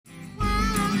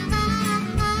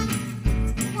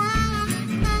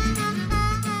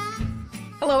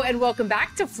Hello and welcome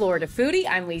back to Florida Foodie.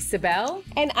 I'm Lisa Bell.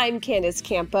 And I'm Candace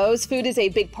Campos. Food is a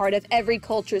big part of every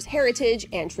culture's heritage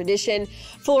and tradition.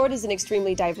 Florida is an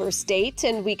extremely diverse state,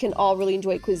 and we can all really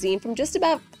enjoy cuisine from just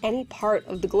about any part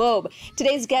of the globe.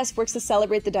 Today's guest works to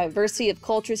celebrate the diversity of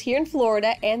cultures here in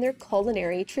Florida and their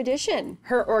culinary tradition.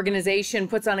 Her organization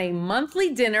puts on a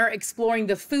monthly dinner exploring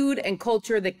the food and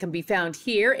culture that can be found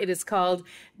here. It is called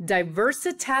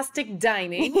Diversitastic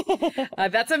Dining.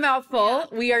 That's a mouthful.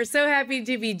 We are so happy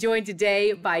to be joined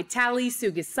today by Tali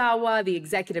Sugisawa, the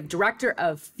executive director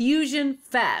of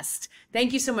FusionFest.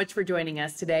 Thank you so much for joining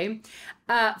us today.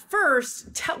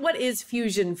 First, what is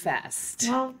FusionFest?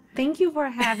 Well, thank you for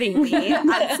having me.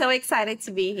 I'm so excited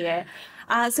to be here.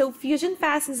 So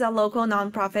FusionFest is a local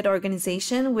nonprofit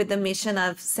organization with the mission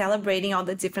of celebrating all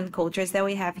the different cultures that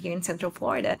we have here in Central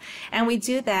Florida. And we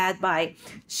do that by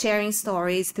sharing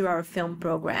stories through our film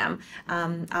program,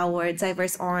 our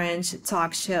Diverse Orange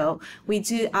talk show. We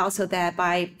do also that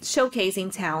by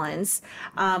showcasing talents,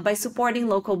 by supporting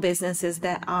local businesses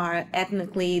that are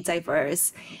ethnically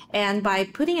diverse, and by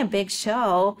putting a big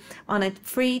show on a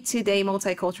free 2-day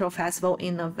multicultural festival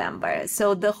in November.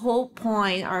 So the whole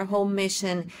point, our whole mission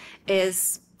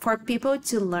is for people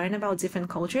to learn about different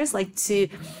cultures, like to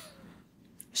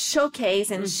showcase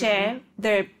and share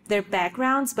their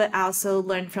backgrounds, but also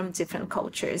learn from different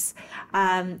cultures.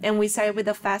 And we started with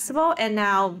the festival, and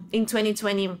now in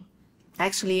 2020,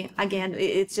 actually, again,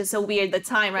 it's just so weird the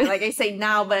time, right? Like I say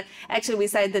now, but actually we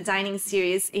started the dining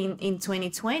series in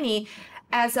 2020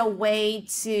 as a way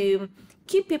to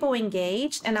keep people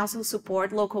engaged and also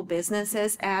support local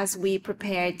businesses as we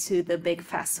prepare to the big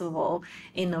festival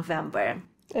in November.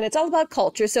 And it's all about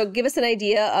culture, so give us an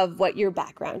idea of what your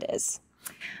background is.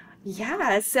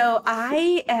 Yeah, so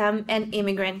I am an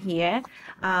immigrant here,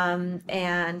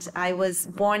 and I was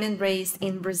born and raised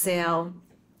in Brazil,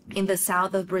 in the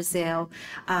south of Brazil,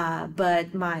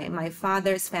 but my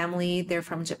father's family, they're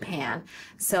from Japan.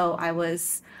 So I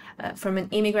was from an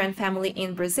immigrant family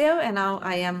in Brazil, and now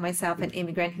I am myself an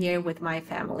immigrant here with my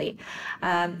family.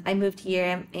 I moved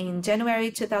here in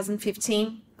January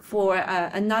 2015 for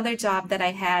another job that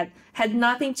I had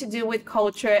nothing to do with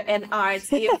culture and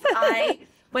arts. If I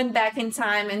went back in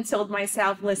time and told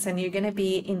myself, listen, you're going to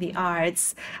be in the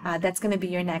arts, that's going to be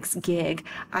your next gig,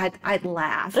 I'd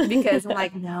laugh, because I'm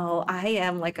like, no, I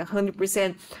am like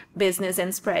 100% business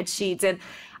and spreadsheets. And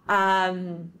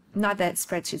not that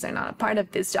spreadsheets are not a part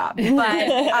of this job,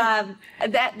 but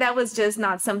that was just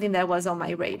not something that was on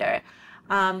my radar.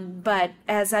 But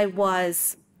as I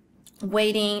was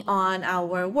waiting on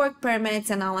our work permits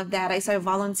and all of that, I started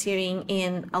volunteering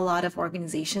in a lot of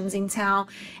organizations in town.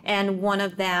 And one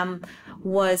of them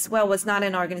was not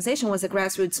an organization, was a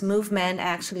grassroots movement,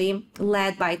 actually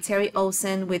led by Terry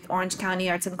Olson with Orange County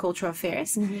Arts and Cultural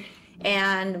Affairs.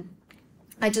 And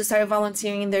I just started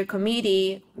volunteering in their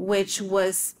committee, which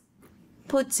was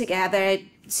put together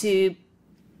to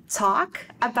talk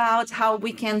about how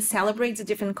we can celebrate the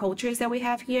different cultures that we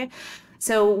have here.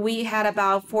 So we had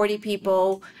about 40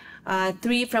 people,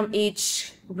 3 from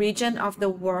each region of the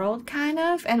world, kind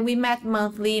of, and we met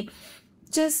monthly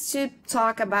just to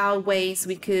talk about ways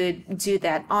we could do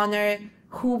that, honor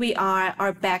who we are,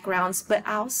 our backgrounds, but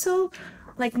also,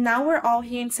 like, now we're all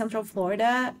here in Central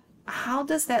Florida. How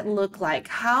does that look like?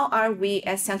 How are we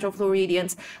as Central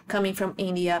Floridians coming from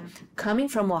India, coming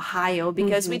from Ohio?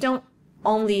 Because we don't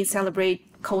only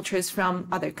celebrate cultures from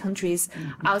other countries.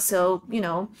 Also, you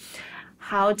know,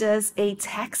 how does a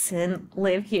Texan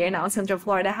live here now in Central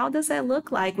Florida? How does that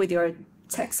look like with your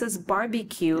Texas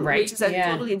barbecue, which is a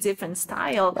totally different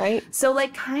style? So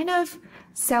like kind of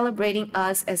celebrating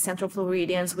us as Central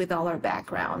Floridians with all our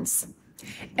backgrounds.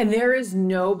 And there is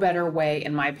no better way,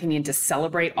 in my opinion, to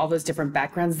celebrate all those different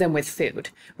backgrounds than with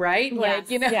food, right? Like,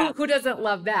 you know, who doesn't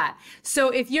love that? So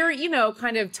if you're, you know,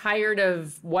 kind of tired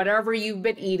of whatever you've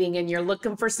been eating and you're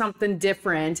looking for something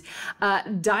different,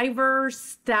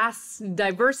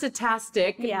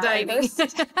 Diversitastic Dining.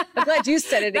 I'm glad you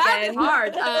said it again. That's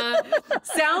hard.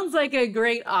 Sounds like a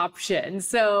great option.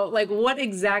 So, like, what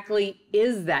exactly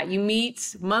is that? You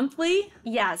meet monthly?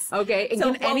 Yes. Okay. And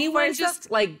So, can anyone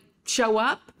just, like, show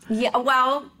up? Yeah,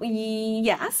 well,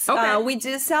 yes. Okay. We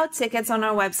do sell tickets on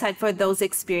our website for those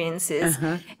experiences.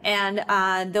 And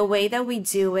the way that we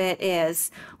do it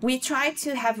is we try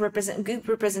to have good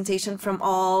representation from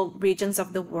all regions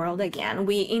of the world. Again,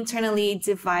 we internally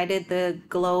divided the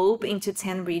globe into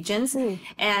 10 regions.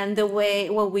 And the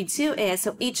way, what we do is,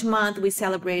 so each month we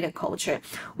celebrate a culture.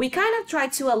 We kind of try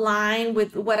to align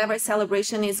with whatever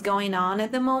celebration is going on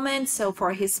at the moment. So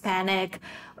for Hispanic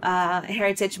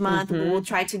Heritage Month, we will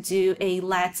try to do a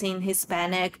Latin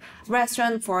Hispanic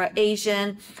restaurant for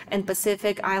Asian and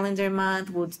Pacific Islander month.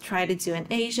 We'll try to do an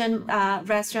Asian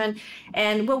restaurant.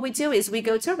 And what we do is we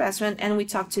go to a restaurant and we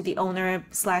talk to the owner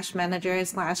 / manager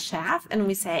 / chef, and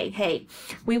we say, hey,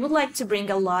 we would like to bring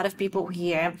a lot of people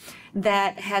here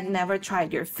that had never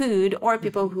tried your food, or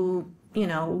people who, you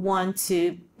know, want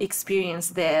to experience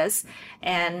this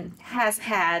and has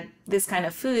had this kind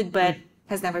of food, but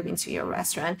has never been to your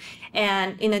restaurant.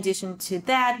 And in addition to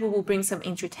that, we will bring some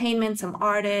entertainment, some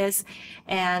artists,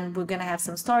 and we're going to have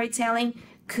some storytelling.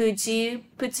 Could you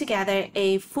put together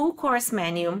a full course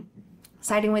menu,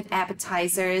 starting with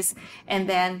appetizers and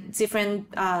then different,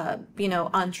 you know,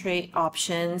 entree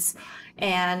options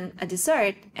and a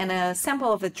dessert and a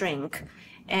sample of a drink?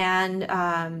 And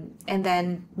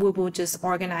then we will just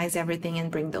organize everything and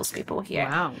bring those people here.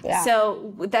 Wow. Yeah.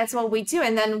 So that's what we do.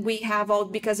 And then we have all,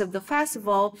 because of the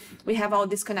festival, we have all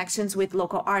these connections with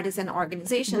local artists and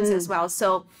organizations as well.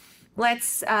 So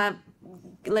let's,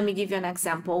 let me give you an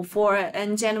example.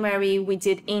 In January, we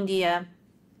did India,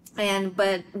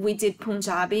 but we did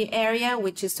Punjabi area,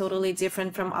 which is totally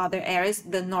different from other areas,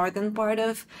 the northern part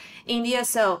of India.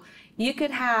 So you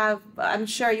could have, I'm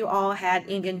sure you all had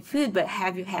Indian food, but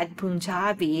have you had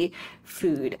Punjabi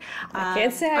food? I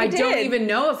can't say I did. don't even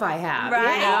know if I have.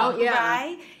 Right? You know? Yeah.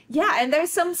 Right? Yeah, and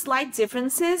there's some slight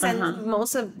differences, and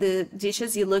most of the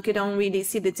dishes you look, you don't really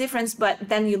see the difference, but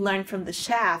then you learn from the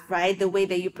chef, right? The way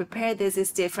that you prepare this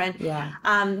is different. Yeah.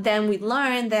 Then we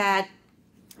learned that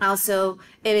also,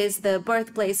 it is the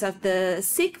birthplace of the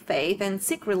Sikh faith and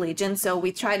Sikh religion. So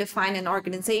we try to find an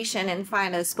organization and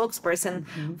find a spokesperson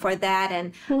for that.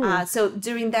 And so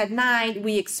during that night,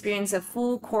 we experienced a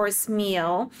full course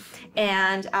meal.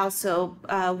 And also,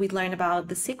 we learned about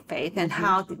the Sikh faith and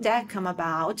how did that come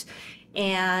about.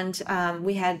 And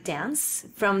we had dance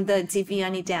from the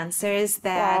Divyani dancers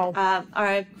that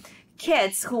are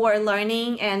kids who are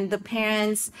learning, and the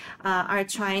parents are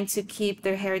trying to keep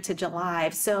their heritage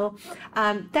alive. So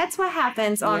that's what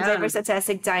happens on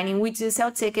Diversitastic Dining. We do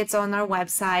sell tickets on our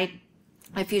website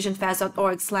at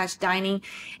FusionFest.org/dining.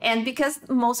 And because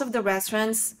most of the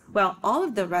restaurants, well, all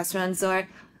of the restaurants are,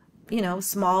 you know,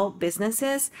 small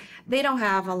businesses, they don't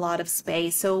have a lot of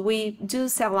space. So we do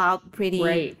sell out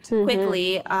pretty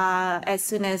quickly as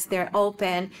soon as they're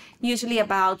open. Usually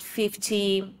about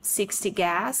 50, 60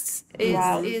 guests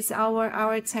is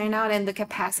our turnout and the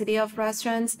capacity of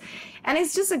restaurants. And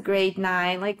it's just a great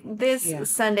night. Like this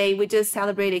Sunday, we just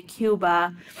celebrated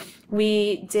Cuba.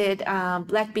 We did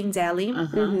Black Bean Deli,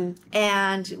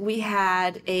 and we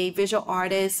had a visual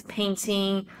artist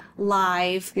painting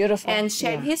live. Beautiful. And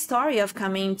shared his story of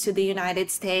coming to the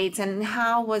United States and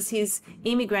how was his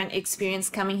immigrant experience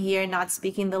coming here, not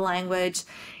speaking the language.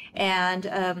 And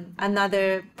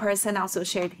another person also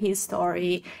shared his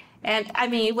story. And I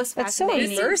mean, it was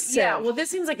fascinating. Immersive. Yeah, well, this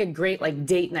seems like a great like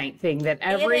date night thing that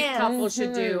every couple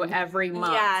should do every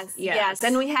month. Yes.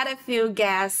 And we had a few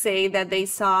guests say that they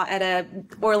saw at a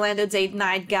Orlando date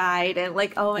night guide and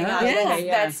like, oh my gosh,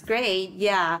 that's great.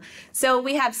 Yeah. So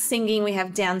we have singing, we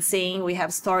have dancing, we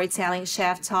have storytelling,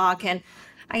 chef talk, and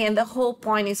again, the whole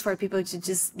point is for people to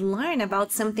just learn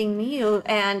about something new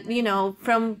and, you know,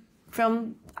 from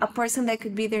a person that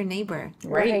could be their neighbor.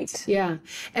 Right. Yeah.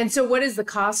 And so what is the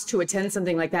cost to attend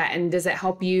something like that? And does it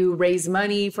help you raise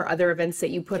money for other events that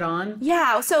you put on?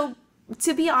 Yeah. So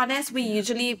to be honest, we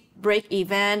usually break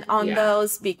even on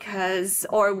those because,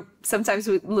 or sometimes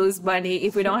we lose money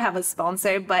if we don't have a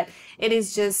sponsor, but it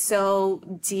is just so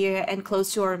dear and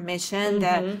close to our mission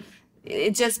that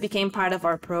it just became part of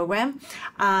our program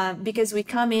because we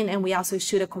come in and we also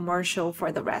shoot a commercial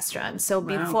for the restaurant. So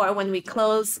before, when we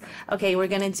close, okay, we're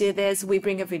going to do this, we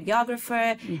bring a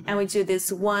videographer and we do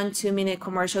this 1-2 minute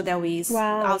commercial that we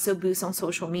also boost on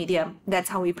social media. That's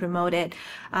how we promote it.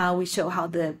 We show how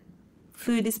the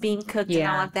food is being cooked and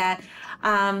all of that.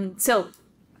 So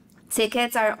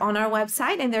tickets are on our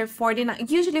website and they're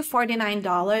usually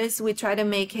 $49. We try to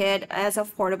make it as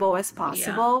affordable as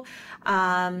possible.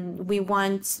 We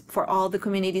want for all the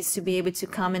communities to be able to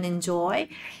come and enjoy.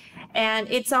 And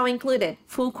it's all included.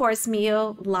 Full course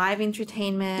meal, live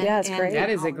entertainment. Yeah, it's great. That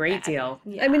is a great deal.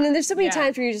 I mean, and there's so many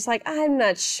times where you're just like, I'm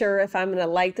not sure if I'm going to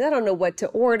like that. I don't know what to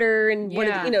order. And what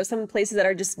are, you know, some places that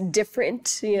are just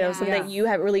different, you know, something that you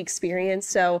haven't really experienced.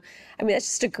 So, I mean, that's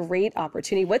just a great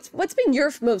opportunity. What's been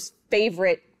your most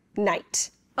favorite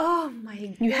night? Oh my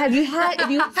God. If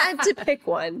you had to pick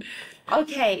one.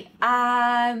 Okay.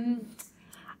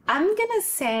 I'm gonna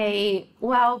say,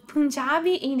 well,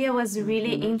 Punjabi, India was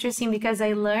really interesting because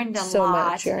I learned a So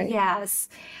lot. much, right? Yes.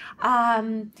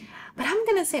 But I'm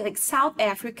gonna say like South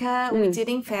Africa. We did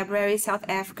in February, South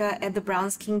Africa at the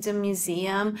Browns Kingdom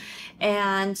Museum,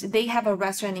 and they have a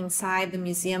restaurant inside the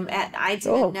museum. I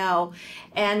didn't know,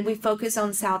 and we focused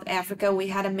on South Africa. We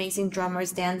had amazing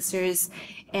drummers, dancers,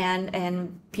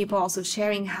 and people also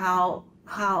sharing how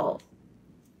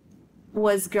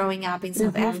was growing up in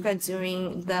South Africa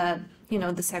during the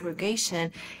the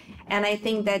segregation, and I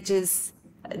think that just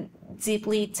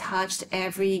deeply touched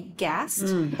every guest.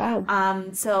 Wow.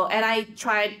 So, and I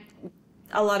tried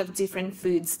a lot of different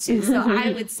foods too. So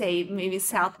I would say maybe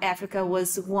South Africa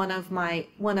was one of my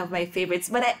favorites,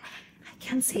 but I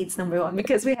can't say it's number one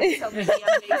because we have so many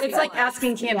amazing It's like ones.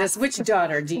 asking Candace, which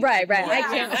daughter do you Right.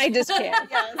 I just can't.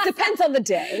 Depends on the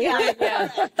day.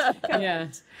 Yeah.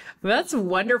 Well, that's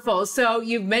wonderful. So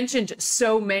you've mentioned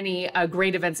so many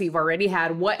great events that you've already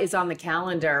had. What is on the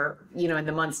calendar, in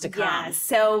the months to come? Yeah,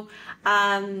 so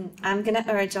I'm going to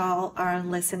urge all our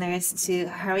listeners to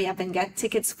hurry up and get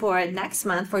tickets for next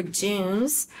month, for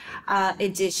June's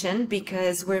edition,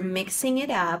 because we're mixing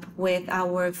it up with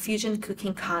our fusion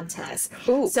cooking contest.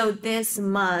 Ooh. So this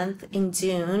month in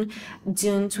June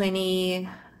 27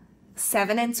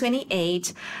 and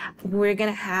 28, we're going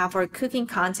to have our cooking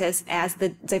contest as the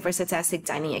Diversitastic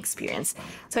Dining experience.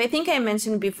 So I think I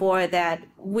mentioned before that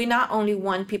we not only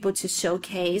want people to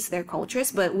showcase their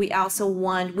cultures, but we also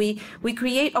want, we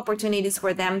create opportunities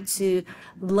for them to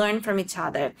learn from each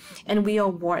other, and we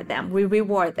reward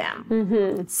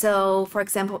them. So for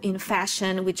example, in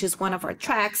fashion, which is one of our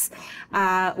tracks,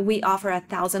 we offer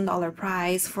 $1,000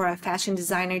 prize for a fashion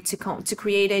designer to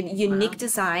create a unique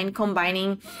design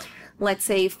combining, let's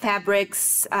say,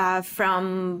 fabrics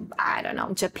from, I don't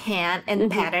know, Japan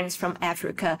and patterns from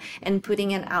Africa, and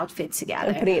putting an outfit together.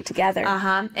 And putting it together.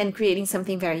 And creating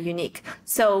something very unique.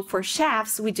 So for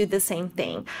chefs, we do the same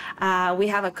thing. We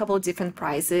have a couple of different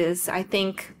prizes. I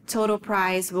think total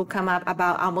prize will come up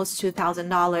about almost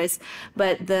 $2,000,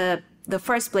 but the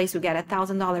first place will get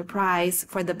 $1,000 prize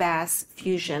for the best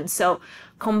fusion. So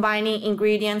combining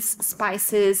ingredients,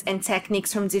 spices, and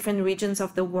techniques from different regions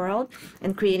of the world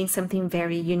and creating something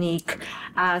very unique.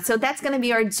 So that's going to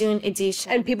be our June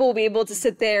edition. And people will be able to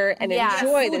sit there and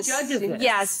enjoy this.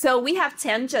 Yes. So we have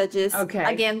 10 judges. Okay.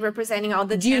 Again, representing all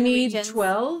the 10 Do you need regions.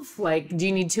 12? Like, do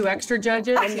you need 2 extra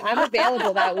judges? I'm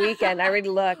available that weekend. I already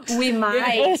looked. We might.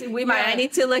 I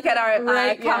need to look at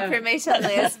our confirmation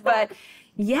list, but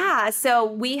yeah, so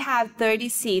we have 30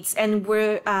 seats, and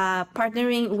we're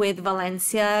partnering with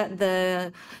Valencia,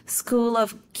 the School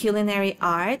of Culinary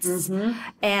Arts,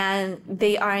 and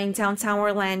they are in downtown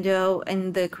Orlando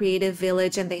in the Creative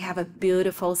Village, and they have a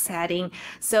beautiful setting.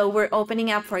 So we're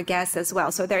opening up for guests as well.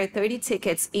 So there are 30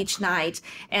 tickets each night,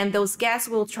 and those guests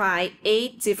will try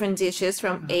 8 different dishes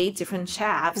from 8 different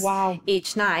chefs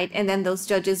each night, and then those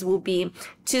judges will be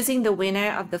choosing the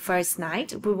winner of the first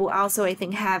night. We will also, I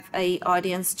think, have a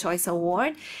Audience Choice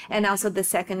Award, and also the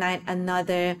second night,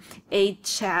 another 8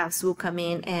 chefs will come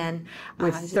in and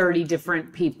With 30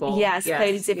 different people. Yes,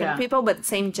 30 different people, but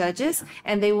same judges,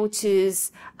 and they will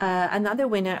choose another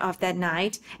winner of that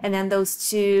night, and then those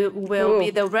 2 will be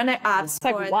the runner-ups. It's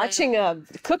like watching a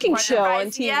cooking show on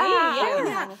TV.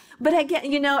 Yeah. But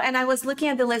again, and I was looking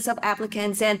at the list of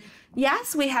applicants, and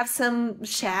yes, we have some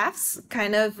chefs,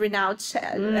 kind of renowned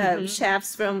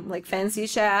chefs from like fancy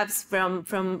chefs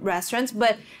from restaurants,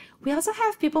 but we also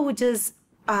have people who just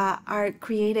are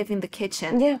creative in the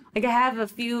kitchen. Yeah. Like I have a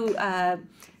few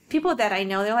people that I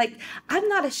know, they're like, I'm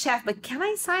not a chef, but can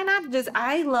I sign up? Just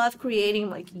I love creating.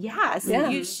 Like, yes,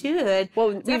 you should.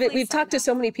 Well, we've talked to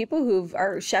so many people who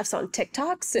are chefs on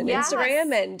TikToks and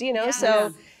Instagram, and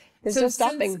so there's no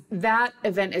stopping. Since that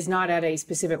event is not at a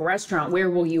specific restaurant,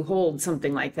 where will you hold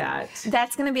something like that?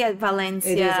 That's going to be at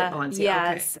Valencia. It is at Valencia.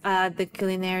 Yes, the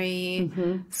Culinary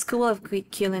School of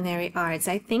Culinary Arts.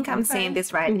 I think I'm saying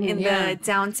this right. In the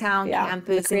downtown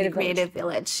campus in the Creative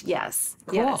Village. Yes.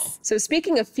 Cool. Yes. So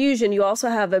speaking of fusion, you also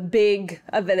have a big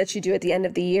event that you do at the end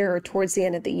of the year, or towards the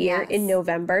end of the year in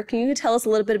November. Can you tell us a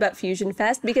little bit about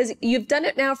FusionFest? Because you've done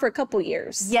it now for a couple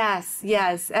years. Yes.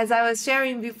 As I was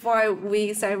sharing before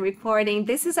we started recording,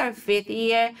 this is our 5th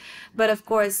year, but of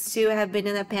course 2 have been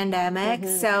in a pandemic,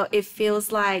 so it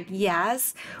feels like,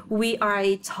 yes, we are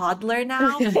a toddler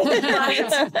now.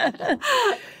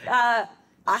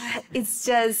 It's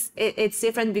just, it's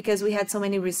different because we had so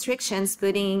many restrictions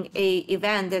putting a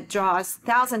event that draws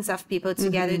thousands of people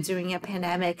together during a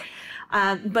pandemic.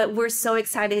 But we're so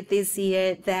excited this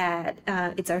year that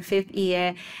it's our 5th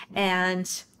year,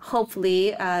 and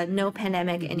hopefully no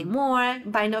pandemic anymore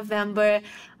by November,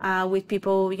 with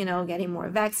people, you know, getting more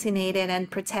vaccinated and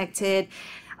protected.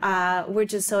 We're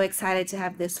just so excited to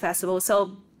have this festival.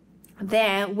 So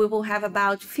there we will have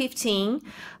about 15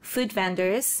 food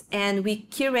vendors, and we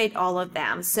curate all of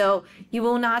them. So you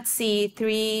will not see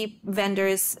 3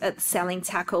 vendors selling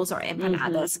tacos or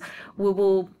empanadas. We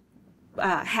will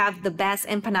have the best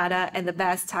empanada and the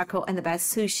best taco and the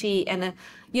best sushi and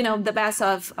you know, the best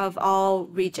of all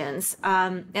regions.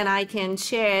 And I can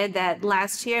share that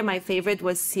last year my favorite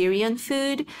was Syrian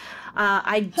food.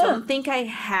 I don't think I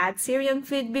had Syrian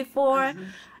food before.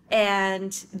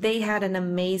 And they had an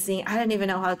amazing, I don't even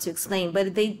know how to explain,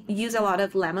 but they use a lot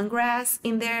of lemongrass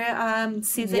in their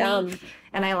seasoning.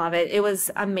 And I love it. It was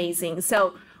amazing.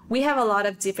 So we have a lot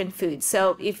of different foods.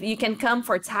 So if you can come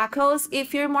for tacos,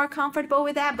 if you're more comfortable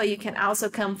with that, but you can also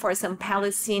come for some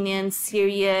Palestinian,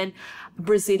 Syrian,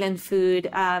 Brazilian food,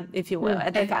 if you will,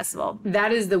 at the festival.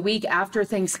 That is the week after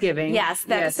Thanksgiving. Yes,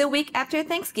 that's the week after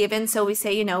Thanksgiving. So we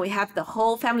say, you know, we have the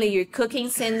whole family. You're cooking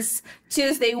since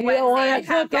Tuesday, Wednesday. You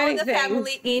have all the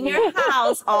family in your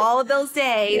house all those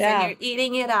days, and you're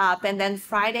eating it up. And then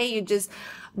Friday, you just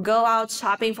go out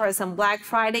shopping for some Black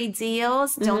Friday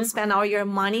deals. Don't spend all your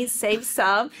money, save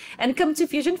some, and come to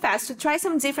FusionFest to try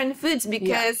some different foods,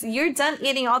 because you're done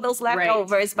eating all those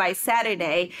leftovers by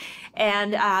Saturday.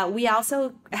 And we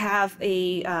also have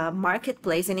a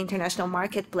marketplace, an international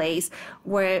marketplace,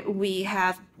 where we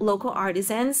have local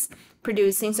artisans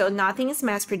producing. So nothing is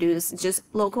mass produced, just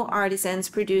local artisans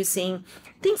producing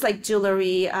things like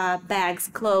jewelry, bags,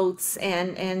 clothes,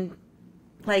 and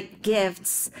like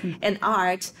gifts and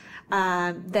art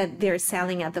that they're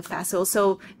selling at the festival.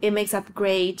 So it makes up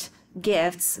great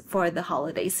gifts for the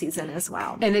holiday season as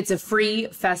well. And it's a free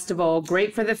festival,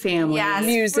 great for the family. Yes,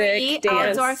 music, free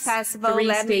dance, outdoor festival.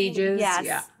 3 stages.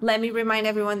 Let me remind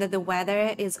everyone that the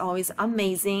weather is always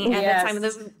amazing at the time of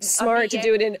the smart to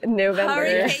do it in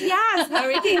November.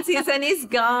 Hurricane season is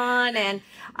gone, and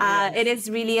it is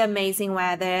really amazing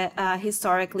weather.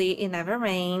 Historically, it never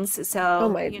rains,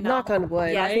 so knock on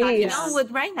wood. Knocking on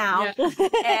wood right now.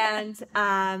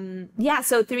 And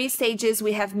so 3 stages.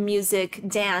 We have music,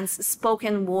 dance,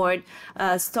 spoken word,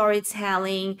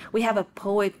 storytelling. We have a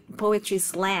poetry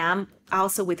slam,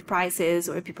 also with prizes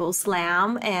where people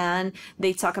slam and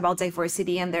they talk about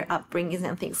diversity and their upbringings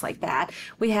and things like that.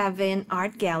 We have an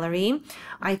art gallery.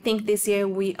 I think this year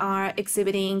we are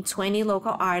exhibiting 20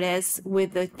 local artists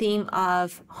with the theme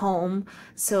of home.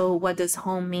 So what does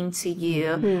home mean to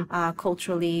you,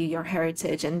 culturally, your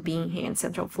heritage, and being here in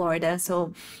Central Florida?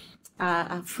 So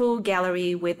a full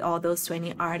gallery with all those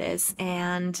 20 artists.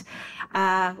 And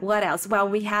what else? Well,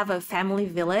 we have a family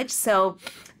village. So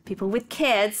people with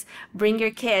kids, bring your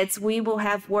kids. We will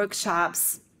have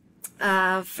workshops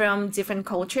from different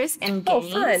cultures and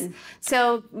games. Fun.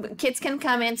 So kids can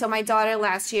come in. So my daughter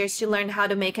last year, she learned how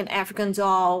to make an African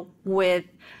doll with,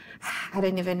 I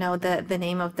don't even know the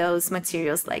name of those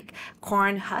materials, like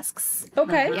corn husks.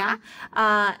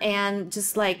 And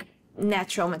just like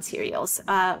natural materials,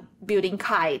 building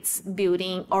kites,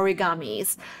 building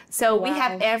origamis. So we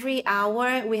have every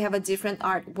hour, we have a different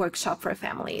art workshop for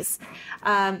families.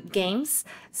 Games.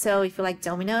 So if you like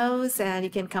dominoes, and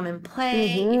you can come and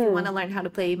play. If you want to learn how to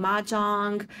play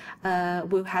mahjong,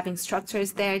 we'll have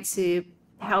instructors there to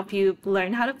help you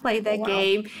learn how to play that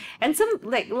game, and some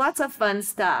lots of fun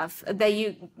stuff that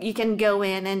you can go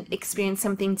in and experience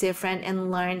something different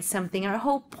and learn something. Our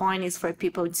whole point is for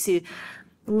people to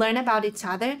learn about each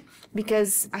other,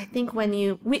 because I think when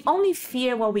we only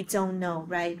fear what we don't know,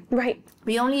 right?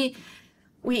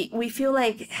 We feel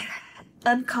like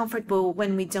uncomfortable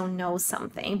when we don't know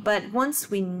something, but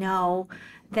once we know,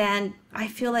 then I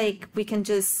feel like we can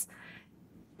just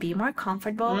be more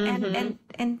comfortable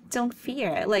and don't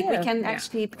fear. Like we can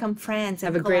actually become friends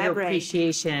and have a greater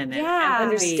appreciation and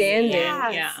understanding.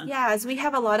 Yes, we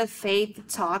have a lot of faith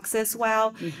talks as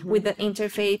well with the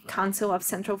Interfaith Council of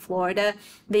Central Florida.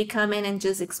 They come in and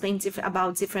just explain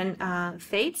about different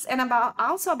faiths, and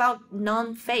also about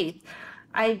non-faith.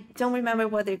 I don't remember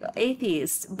what they're called,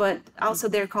 atheists, but also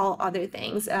they're called other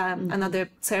things, another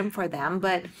term for them.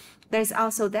 But there's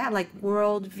also that, like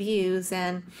world views.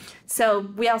 And so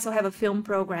we also have a film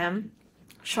program,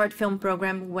 short film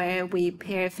program, where we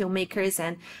pair filmmakers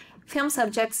and film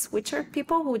subjects, which are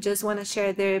people who just want to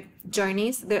share their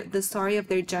journeys, the story of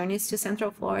their journeys to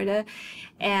Central Florida.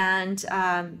 And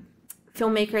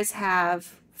filmmakers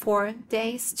have 4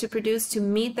 days to produce to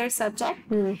meet their subject,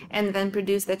 and then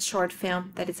produce that short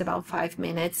film that is about 5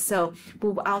 minutes. So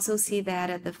we'll also see that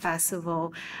at the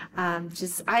festival.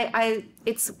 It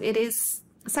is,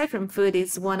 aside from food,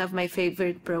 it's one of my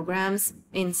favorite programs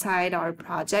inside our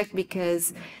project,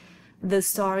 because the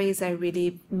stories are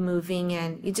really moving,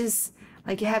 and you just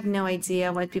you have no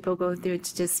idea what people go through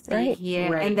to just be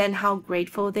here, and then how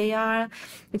grateful they are.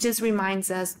 It just reminds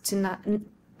us to not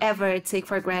ever take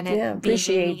for granted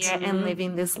being here and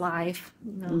living this life.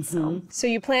 So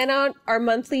you plan out our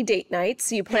monthly date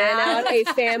nights. You plan out a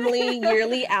family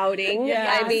yearly outing.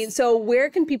 Yes. I mean, so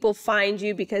where can people find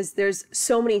you? Because there's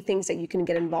so many things that you can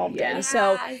get involved in.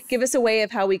 So give us a way of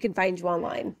how we can find you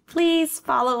online. Please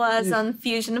follow us on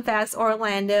FusionFest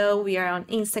Orlando. We are on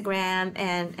Instagram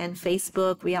and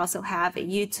Facebook. We also have a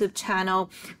YouTube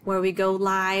channel where we go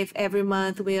live every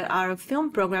month with our film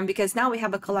program, because now we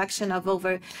have a collection of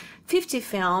over 50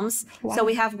 films. So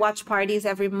we have watch parties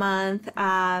every month.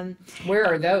 Where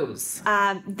are those?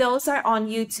 Those are on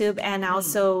YouTube and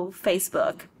also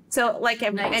Facebook. So like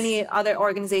any other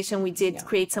organization, we did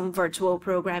create some virtual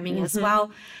programming as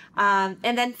well. And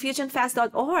then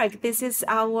FusionFest.org. This is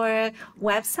our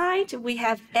website. We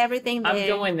have everything there. I'm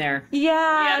going there.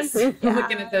 Yes.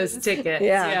 Looking at those tickets.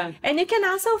 And you can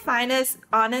also find us,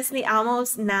 honestly,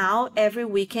 almost now every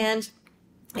weekend.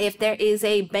 If there is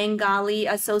a Bengali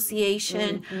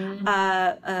association,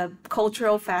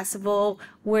 cultural festival,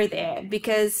 we're there,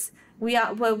 because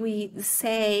what we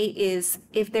say is,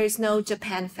 if there's no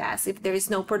Japan Fest, if there is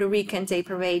no Puerto Rican Day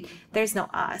Parade, there's no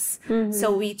us.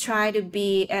 So we try to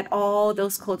be at all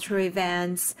those cultural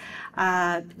events,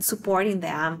 supporting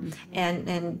them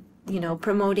and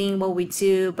promoting what we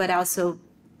do, but also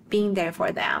being there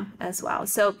for them as well.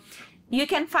 So you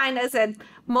can find us at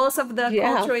most of the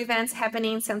cultural events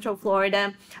happening in Central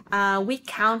Florida. We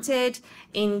counted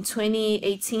in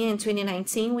 2018 and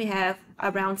 2019, we have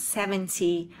around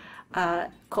 70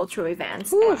 cultural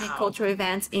events, cultural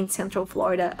events in Central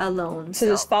Florida alone. So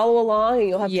just follow along, and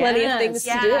you'll have plenty of things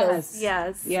to do.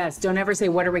 Yes. Don't ever say,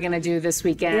 what are we going to do this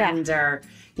weekend? Or,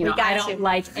 I don't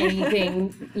like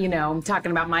anything, I'm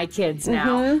talking about my kids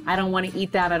now. I don't want to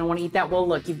eat that. I don't want to eat that. Well,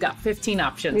 look, you've got 15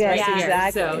 options right here.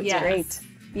 Exactly. So Great.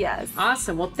 Yes.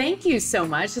 Awesome. Well, thank you so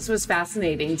much. This was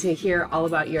fascinating to hear all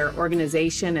about your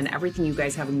organization and everything you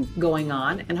guys have going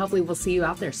on. And hopefully we'll see you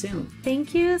out there soon.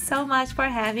 Thank you so much for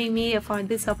having me, for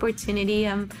this opportunity.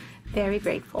 I'm very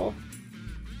grateful.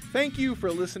 Thank you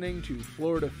for listening to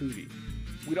Florida Foodie.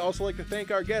 We'd also like to thank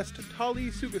our guest,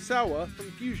 Tali Sugasawa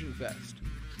from FusionFest.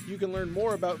 You can learn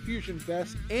more about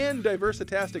FusionFest and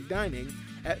Diversitastic Dining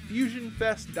at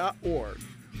fusionfest.org.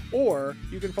 Or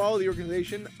you can follow the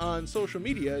organization on social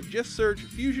media. Just search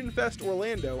FusionFest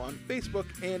Orlando on Facebook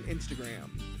and Instagram.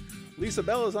 Lisa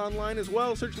Bell is online as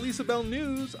well. Search Lisa Bell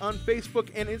News on Facebook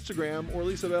and Instagram, or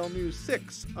Lisa Bell News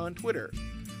 6 on Twitter.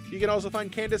 You can also find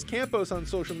Candace Campos on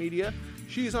social media.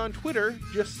 She's on Twitter.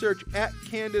 Just search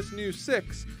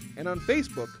 @CandaceNews6, and on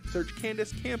Facebook, search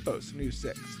Candace Campos News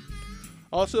 6.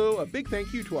 Also, a big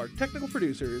thank you to our technical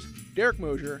producers, Derek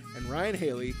Mosier and Ryan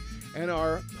Haley, and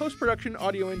our post-production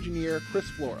audio engineer, Chris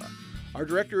Flora. Our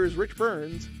director is Rich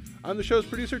Burns. I'm the show's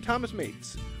producer, Thomas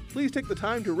Mates. Please take the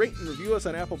time to rate and review us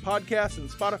on Apple Podcasts and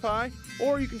Spotify,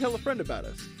 or you can tell a friend about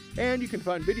us. And you can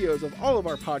find videos of all of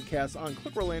our podcasts on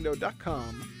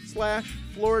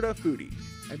clickorlando.com/Florida Foodie.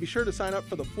 And be sure to sign up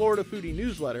for the Florida Foodie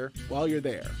newsletter while you're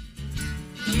there.